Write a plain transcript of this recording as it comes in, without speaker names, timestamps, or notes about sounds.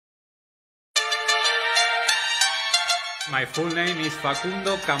My full name is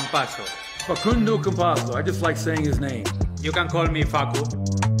Facundo Campazzo. Facundo Campazzo. I just like saying his name. You can call me Facu.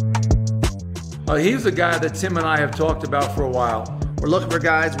 He's a guy that Tim and I have talked about for a while. We're looking for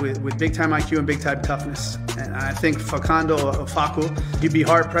guys with big-time IQ and big-time toughness. And I think Facu, you'd be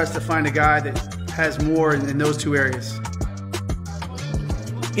hard-pressed to find a guy that has more in those two areas.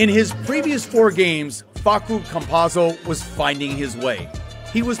 In his previous 4 games, Facundo Campazzo was finding his way.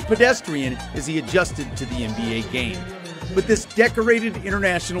 He was pedestrian as he adjusted to the NBA game. But this decorated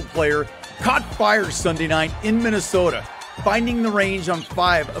international player caught fire Sunday night in Minnesota, finding the range on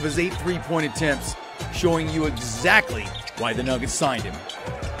 5 of his 8 3-point attempts, showing you exactly why the Nuggets signed him.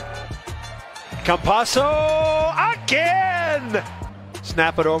 Campazzo again!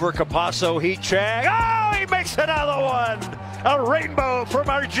 Snap it over, Campazzo, heat check. Oh, he makes another one! A rainbow from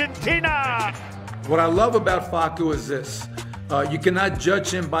Argentina! What I love about Facu is this. You cannot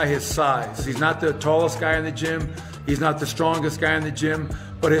judge him by his size. He's not the tallest guy in the gym. He's not the strongest guy in the gym,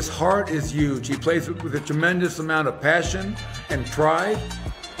 but his heart is huge. He plays with a tremendous amount of passion and pride.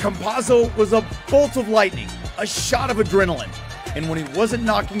 Campazzo was a bolt of lightning, a shot of adrenaline. And when he wasn't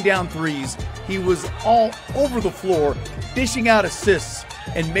knocking down threes, he was all over the floor, dishing out assists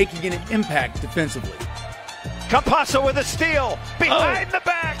and making an impact defensively. Campazzo with a steal, behind the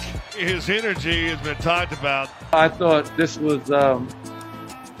back. His energy has been talked about. I thought this was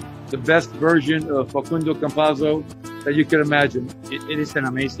the best version of Facundo Campazzo that you could imagine. It is an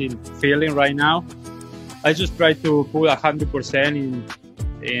amazing feeling right now. I just try to put 100%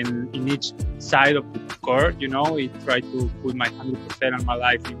 in each side of the court, you know. I try to put my 100% of my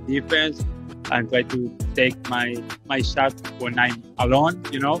life in defense and try to take my shot when I'm alone,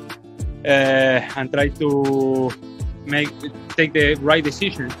 you know, and try to take the right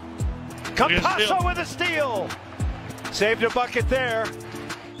decision. Campazzo with a steal. Saved a bucket there.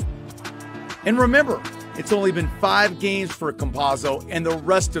 And remember, it's only been 5 games for Campazzo and the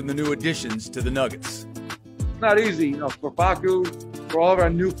rest of the new additions to the Nuggets. It's not easy, you know, for Facu, for all of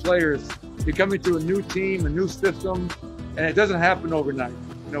our new players. You're coming to a new team, a new system, and it doesn't happen overnight.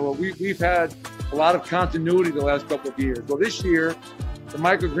 You know, we've had a lot of continuity the last couple of years. Well, this year, the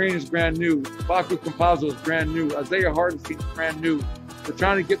Michael Green is brand new. Facundo Campazzo is brand new. Isaiah Hartenstein is brand new. We're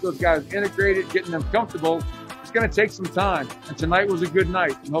trying to get those guys integrated, getting them comfortable. It's going to take some time, and tonight was a good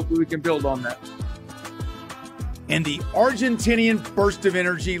night, and hopefully we can build on that. And the Argentinian burst of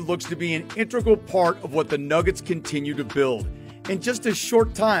energy looks to be an integral part of what the Nuggets continue to build. In just a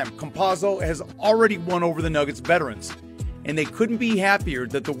short time, Campazzo has already won over the Nuggets veterans, and they couldn't be happier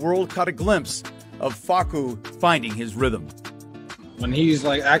that the world caught a glimpse of Facu finding his rhythm. When he's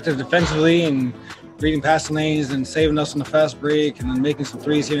like active defensively and reading passing lanes and saving us on the fast break and then making some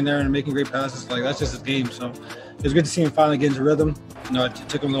threes here and there and making great passes, like that's just his game. So it was good to see him finally get into rhythm. You know, it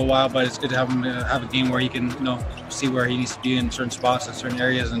took him a little while, but it's good to have him have a game where he can, you know, see where he needs to be in certain spots and certain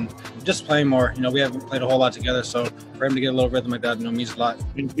areas and just play more. You know, we haven't played a whole lot together, so for him to get a little rhythm like that, you know, means a lot.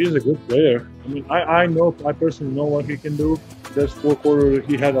 I mean, he's a good player. I mean, I personally know what he can do. This 4th quarter,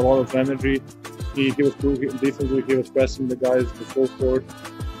 he had a lot of energy. He was good defensively. He was pressing the guys to full court.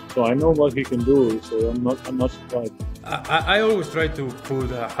 So I know what he can do. So I'm not surprised. I always try to put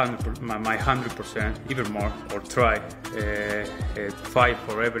my 100%, even more, or try. Fight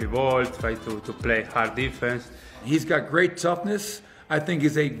for every ball, try to play hard defense. He's got great toughness. I think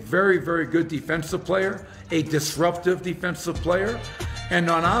he's a very, very good defensive player, a disruptive defensive player. And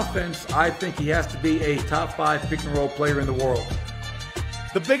on offense, I think he has to be a top 5 pick-and-roll player in the world.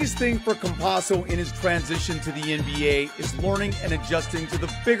 The biggest thing for Campazzo in his transition to the NBA is learning and adjusting to the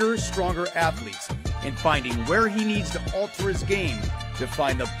bigger, stronger athletes and finding where he needs to alter his game to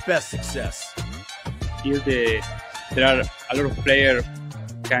find the best success. Here there are a lot of players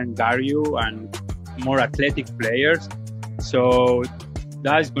can guard you and more athletic players. So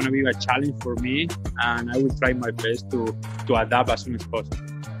that's going to be a challenge for me, and I will try my best to adapt as soon as possible.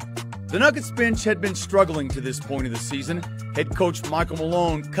 The Nuggets bench had been struggling to this point of the season. Head coach Michael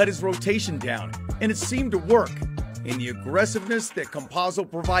Malone cut his rotation down, and it seemed to work. And the aggressiveness that Campazzo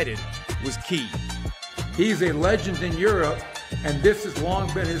provided was key. He's a legend in Europe, and this has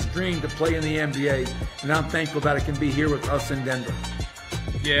long been his dream to play in the NBA, and I'm thankful that it can be here with us in Denver.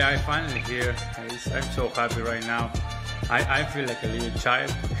 Yeah, I'm finally here. I'm so happy right now. I feel like a little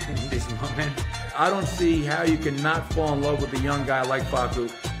child in this moment. I don't see how you can not fall in love with a young guy like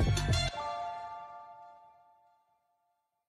Facu.